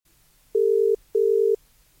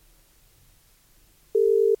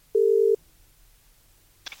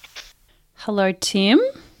Hello, Tim.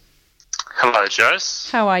 Hello,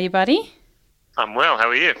 Jose. How are you, buddy? I'm well. How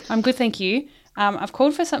are you? I'm good, thank you. I've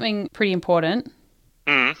called for something pretty important.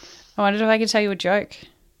 I wondered if I could tell you a joke.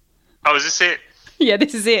 Oh, is this it? Yeah,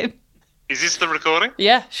 this is it. Is this the recording?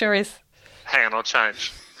 Yeah, sure is. Hang on, I'll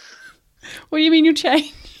change. What do you mean you'll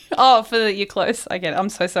change? Oh, you're close. I get it. I'm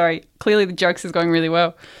so sorry. Clearly the jokes is going really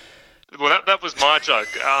well. Well, that was my joke.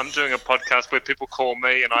 I'm doing a podcast where people call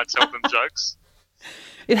me and I tell them jokes.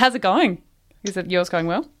 How's it going? Is it yours going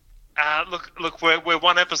well? Look, we're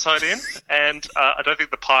one episode in, and I don't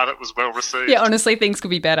think the pilot was well received. Yeah, honestly, things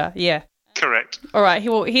could be better. Yeah. Correct. All right.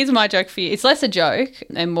 Well, here's my joke for you. It's less a joke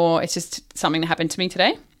and more, it's just something that happened to me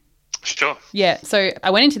today. Sure. Yeah. So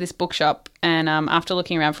I went into this bookshop and after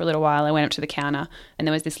looking around for a little while, I went up to the counter and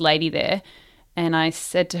there was this lady there and I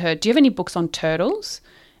said to her, "Do you have any books on turtles?"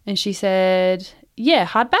 And she said, "Yeah,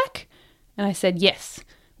 hardback?" And I said, "Yes,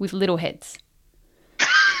 with little heads."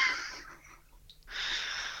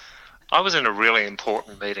 I was in a really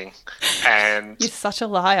important meeting and... You're such a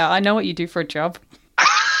liar. I know what you do for a job.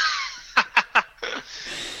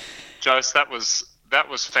 Jose, that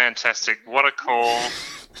was fantastic. What a call.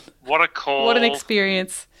 What a call. What an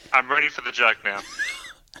experience. I'm ready for the joke now.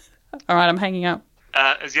 All right, I'm hanging up.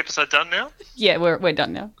 Is the episode done now? Yeah, we're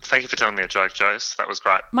done now. Thank you for telling me a joke, Jose. That was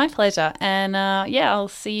great. My pleasure. And yeah, I'll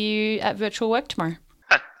see you at virtual work tomorrow.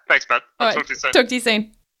 Thanks, bud. All I'll right, talk to you soon. Talk to you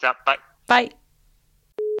soon. Yeah, bye. Bye.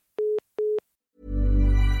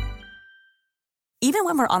 Even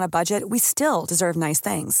when we're on a budget, we still deserve nice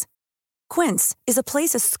things. Quince is a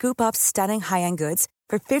place to scoop up stunning high-end goods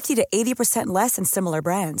for 50 to 80% less than similar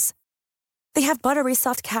brands. They have buttery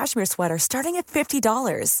soft cashmere sweaters starting at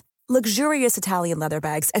 $50, luxurious Italian leather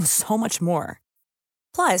bags, and so much more.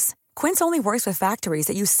 Plus, Quince only works with factories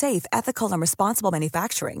that use safe, ethical, and responsible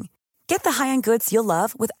manufacturing. Get the high-end goods you'll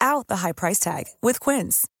love without the high price tag with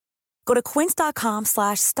Quince. Go to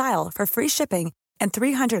quince.com/style for free shipping and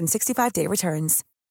 365-day returns.